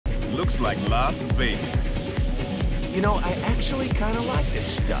looks like Las Vegas. You know, I actually kind of like this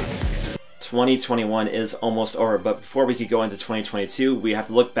stuff. 2021 is almost over, but before we could go into 2022, we have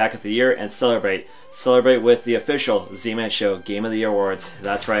to look back at the year and celebrate. Celebrate with the official Z-Man Show Game of the Year Awards.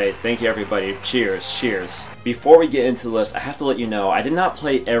 That's right, thank you everybody. Cheers, cheers. Before we get into the list, I have to let you know, I did not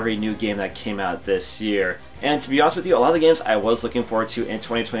play every new game that came out this year. And to be honest with you, a lot of the games I was looking forward to in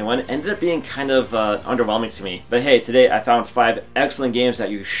 2021 ended up being kind of underwhelming to me. But hey, today I found 5 excellent games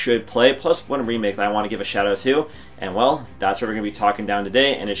that you should play, plus one remake that I want to give a shout out to. And well, that's what we're going to be talking down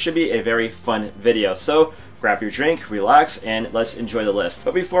today, and it should be a very fun video. So grab your drink, relax, and let's enjoy the list.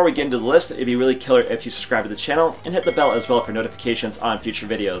 But before we get into the list, it'd be really killer if you subscribe to the channel and hit the bell as well for notifications on future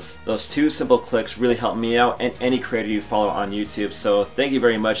videos. Those 2 simple clicks really help me out and any creator you follow on YouTube, so thank you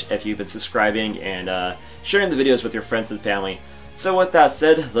very much if you've been subscribing and sharing the videos with your friends and family. So with that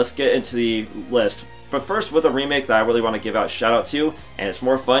said, let's get into the list. But first with a remake that I really want to give out a shout out to, and it's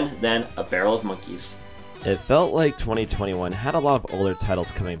more fun than A Barrel of Monkeys. It felt like 2021 had a lot of older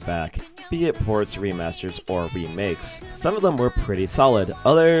titles coming back, be it ports, remasters, or remakes. Some of them were pretty solid,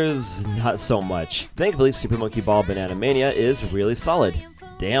 others not so much. Thankfully, Super Monkey Ball Banana Mania is really solid.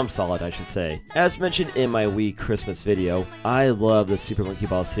 Damn solid, I should say. As mentioned in my Wii Christmas video, I love the Super Monkey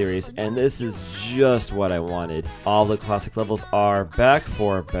Ball series, and this is just what I wanted. All the classic levels are back,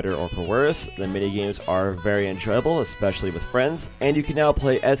 for better or for worse. The minigames are very enjoyable, especially with friends, and you can now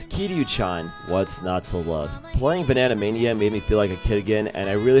play as Kiryu-chan. What's not to love? Playing Banana Mania made me feel like a kid again, and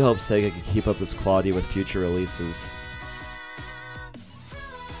I really hope Sega can keep up this quality with future releases.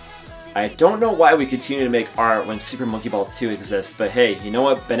 I don't know why we continue to make art when Super Monkey Ball 2 exists, but hey, you know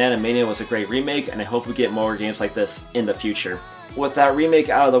what? Banana Mania was a great remake, and I hope we get more games like this in the future. With that remake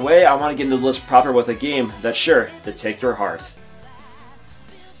out of the way, I want to get into the list proper with a game that's sure to take your heart.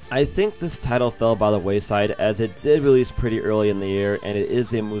 I think this title fell by the wayside as it did release pretty early in the year, and it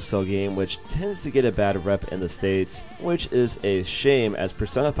is a Musou game which tends to get a bad rep in the States, which is a shame as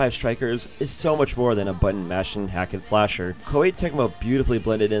Persona 5 Strikers is so much more than a button mashing hack and slasher. Koei Tecmo beautifully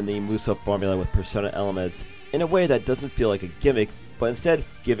blended in the Musou formula with Persona elements in a way that doesn't feel like a gimmick, but instead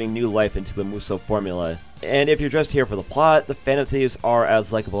giving new life into the Musou formula. And if you're just here for the plot, the Phantom Thieves are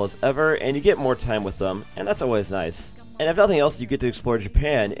as likable as ever, and you get more time with them, and that's always nice. And if nothing else, you get to explore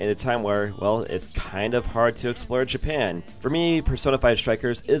Japan in a time where, well, it's kind of hard to explore Japan. For me, Persona 5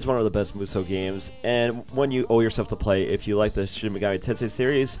 Strikers is one of the best Musou games, and one you owe yourself to play if you like the Shin Megami Tensei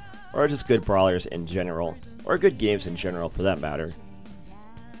series, or just good brawlers in general, or good games in general for that matter.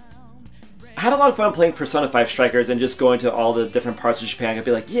 I had a lot of fun playing Persona 5 Strikers and just going to all the different parts of Japan. I'd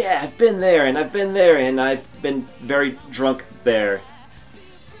be like, yeah, I've been there, and I've been there, and I've been very drunk there.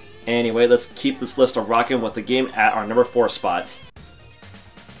 Anyway, let's keep this list a rockin' with the game at our number 4 spot.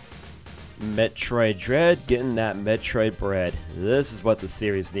 Metroid Dread, getting that Metroid bread. This is what the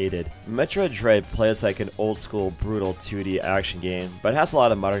series needed. Metroid Dread plays like an old school brutal 2D action game, but has a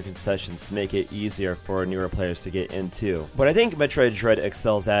lot of modern concessions to make it easier for newer players to get into. What I think Metroid Dread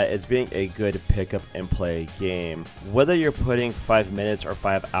excels at is being a good pick up and play game. Whether you're putting 5 minutes or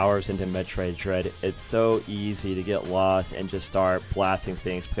 5 hours into Metroid Dread, it's so easy to get lost and just start blasting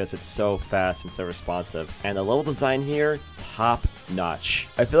things because it's so fast and so responsive. And the level design here, top notch.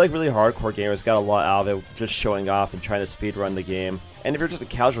 I feel like really hardcore gamers got a lot out of it just showing off and trying to speedrun the game. And if you're just a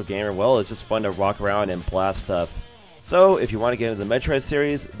casual gamer, well, it's just fun to walk around and blast stuff. So if you want to get into the Metroid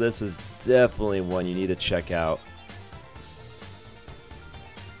series, this is definitely one you need to check out.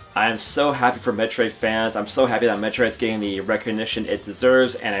 I'm so happy for Metroid fans. I'm so happy that Metroid's getting the recognition it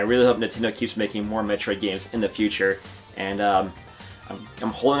deserves, and I really hope Nintendo keeps making more Metroid games in the future. And I'm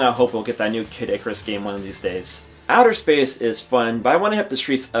holding out hope we'll get that new Kid Icarus game one of these days. Outer Space is fun, but I want to hit the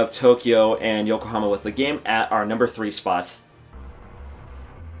streets of Tokyo and Yokohama with the game at our number 3 spot.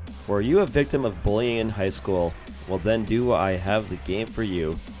 Were you a victim of bullying in high school? Well then do I have the game for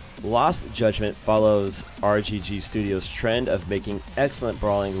you. Lost Judgment follows RGG Studios' trend of making excellent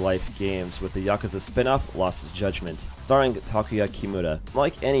brawling life games with the Yakuza spin-off Lost Judgment, starring Takuya Kimura.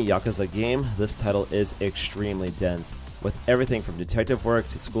 Like any Yakuza game, this title is extremely dense, with everything from detective work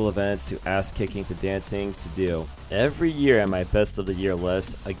to school events to ass-kicking to dancing to do. Every year on my best of the year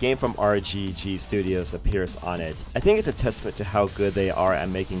list, a game from RGG Studios appears on it. I think it's a testament to how good they are at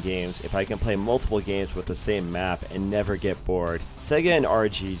making games if I can play multiple games with the same map and never get bored. Sega and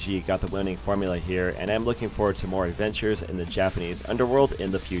RGG got the winning formula here, and I'm looking forward to more adventures in the Japanese underworld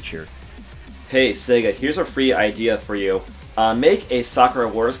in the future. Hey Sega, here's a free idea for you. Make a Sakura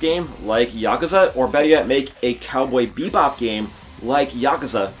Wars game like Yakuza, or better yet, make a Cowboy Bebop game like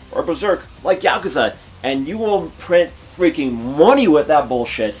Yakuza, or Berserk like Yakuza, and you will print freaking money with that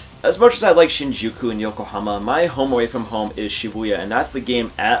bullshit. As much as I like Shinjuku and Yokohama, my home away from home is Shibuya, and that's the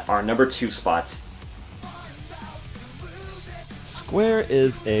game at our number 2 spots. Square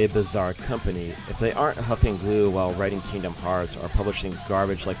is a bizarre company. If they aren't huffing glue while writing Kingdom Hearts or publishing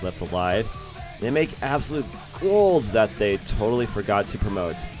garbage like Left Alive, they make absolute gold that they totally forgot to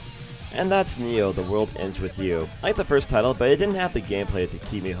promote. And that's Neo, The World Ends With You. I like the first title, but it didn't have the gameplay to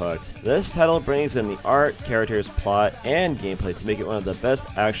keep me hooked. This title brings in the art, characters, plot, and gameplay to make it one of the best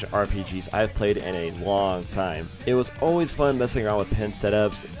action RPGs I've played in a long time. It was always fun messing around with pin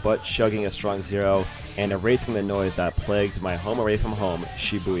setups, butt chugging a strong zero, and erasing the noise that plagued my home away from home,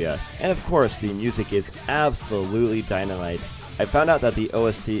 Shibuya. And of course, the music is absolutely dynamite. I found out that the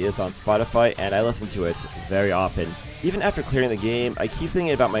OST is on Spotify and I listen to it very often. Even after clearing the game, I keep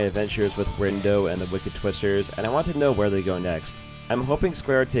thinking about my adventures with Rindo and the Wicked Twisters, and I want to know where they go next. I'm hoping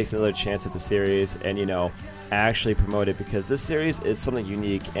Square takes another chance at the series and, you know, actually promote it, because this series is something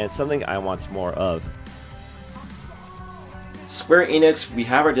unique and something I want more of. Square Enix, we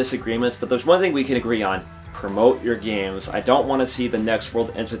have our disagreements, but there's one thing we can agree on. Promote your games. I don't want to see the next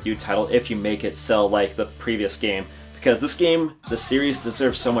World Ends With You title if you make it sell like the previous game, because this game, the series,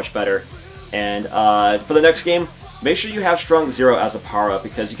 deserves so much better. And for the next game, make sure you have Strong Zero as a power-up,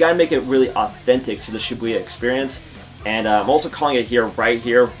 because you gotta make it really authentic to the Shibuya experience. And I'm also calling it here,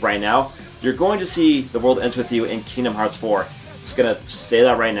 right now. You're going to see The World Ends With You in Kingdom Hearts 4. Just gonna say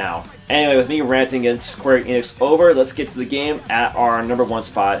that right now. Anyway, with me ranting against Square Enix over, let's get to the game at our number 1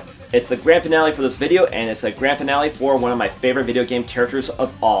 spot. It's the grand finale for this video, and it's a grand finale for one of my favorite video game characters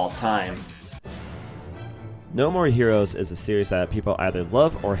of all time. No More Heroes is a series that people either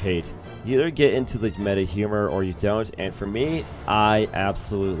love or hate. You either get into the meta humor or you don't, and for me, I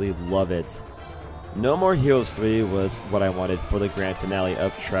absolutely love it. No More Heroes 3 was what I wanted for the grand finale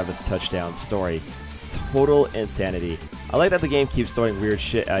of Travis Touchdown's story. Total insanity. I like that the game keeps throwing weird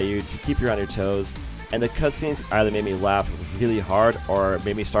shit at you to keep you on your toes, and the cutscenes either made me laugh really hard or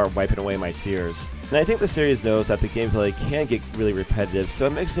made me start wiping away my tears. And I think the series knows that the gameplay can get really repetitive, so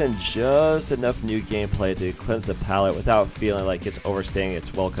it mixes in just enough new gameplay to cleanse the palate without feeling like it's overstaying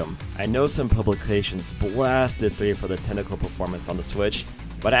its welcome. I know some publications blasted 3 for the technical performance on the Switch,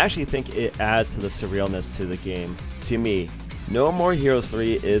 but I actually think it adds to the surrealness to the game. To me, No More Heroes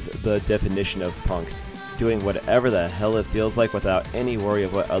 3 is the definition of punk, doing whatever the hell it feels like without any worry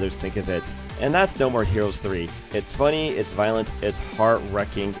of what others think of it. And that's No More Heroes 3. It's funny, it's violent, it's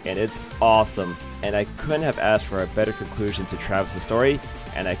heart-wrecking, and it's awesome. And I couldn't have asked for a better conclusion to Travis' story,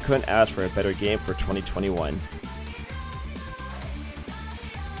 and I couldn't ask for a better game for 2021.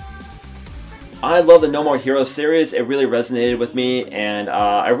 I love the No More Heroes series. It really resonated with me, and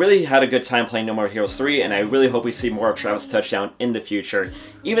I really had a good time playing No More Heroes 3, and I really hope we see more of Travis Touchdown in the future.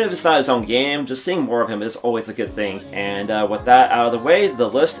 Even if it's not his own game, just seeing more of him is always a good thing. And with that out of the way, the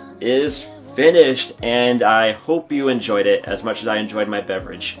list is finished, and I hope you enjoyed it as much as I enjoyed my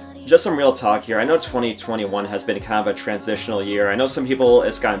beverage. Just some real talk here. I know 2021 has been kind of a transitional year. I know some people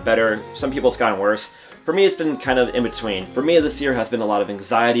it's gotten better, some people it's gotten worse. For me, it's been kind of in between. For me, this year has been a lot of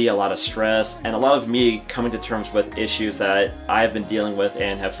anxiety, a lot of stress, and a lot of me coming to terms with issues that I've been dealing with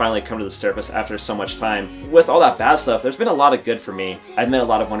and have finally come to the surface after so much time. With all that bad stuff, there's been a lot of good for me. I've met a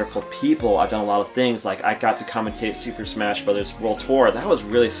lot of wonderful people, I've done a lot of things, like I got to commentate Super Smash Bros. World Tour. That was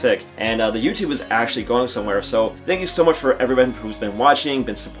really sick. And the YouTube is actually going somewhere, so thank you so much for everyone who's been watching,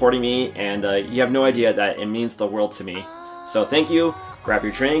 been supporting me, and you have no idea that it means the world to me. So thank you. Grab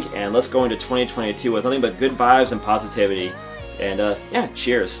your drink, and let's go into 2022 with nothing but good vibes and positivity. And yeah,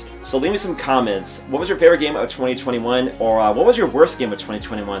 cheers. So leave me some comments. What was your favorite game of 2021? Or what was your worst game of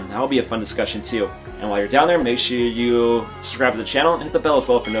 2021? That will be a fun discussion too. And while you're down there, make sure you subscribe to the channel and hit the bell as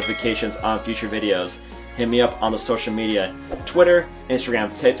well for notifications on future videos. Hit me up on the social media, Twitter,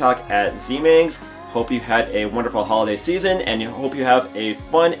 Instagram, TikTok at ZMangs. Hope you had a wonderful holiday season, and hope you have a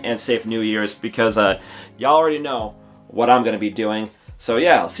fun and safe New Year's, because y'all already know what I'm going to be doing. So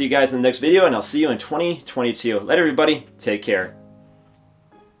yeah, I'll see you guys in the next video, and I'll see you in 2022. Later, everybody. Take care.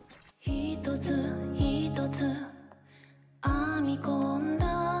 一つ一つ編み込ん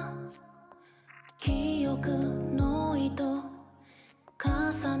だ記憶